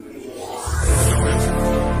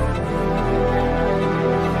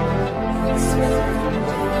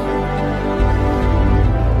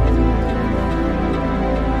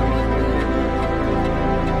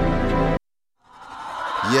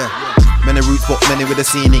roots, but many with the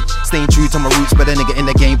scenic. Staying true to my roots, but the nigga in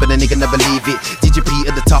the game, but the nigga never leave it. DGP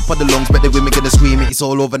at the top of the lungs, but the women gonna scream it. It's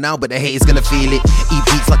all over now, but the haters gonna feel it. Eat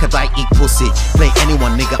beats like a dyke, eat pussy. Play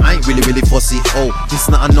anyone, nigga, I ain't really fussy. Oh, this is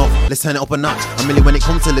not enough, let's turn it up a notch. I'm really when it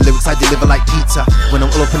comes to the lyrics, I deliver like pizza. When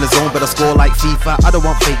I'm all up in the zone, but I score like FIFA. I don't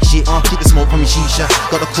want fake shit, keep the smoke from your shisha.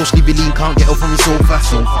 Got the kush, leave you lean, can't get up from your sofa.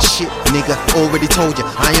 Shit, nigga, already told ya,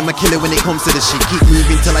 I am a killer when it comes to the shit. Keep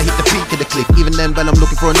moving till I hit the peak of the cliff. Even then, well, I'm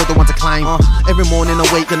looking for another one to climb. Every morning I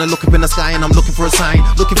wake and I look up in the sky and I'm looking for a sign.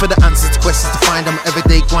 Looking for the answers to questions to find. I'm an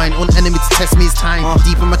everyday grind, on enemy to test me, it's time.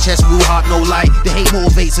 Deep in my chest, real heart, no lie. The hate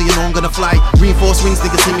motivate, so you know I'm gonna fly. Reinforced wings,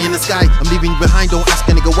 niggas see me in the sky. I'm leaving behind, don't ask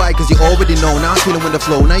a nigga why, cause you already know. Now I'm feeling with the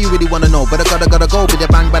flow, now you really wanna know. But I gotta go with the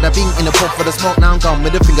bang, bada bing in the pop for the smoke. Now I'm gone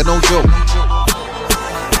with the finger, no joke.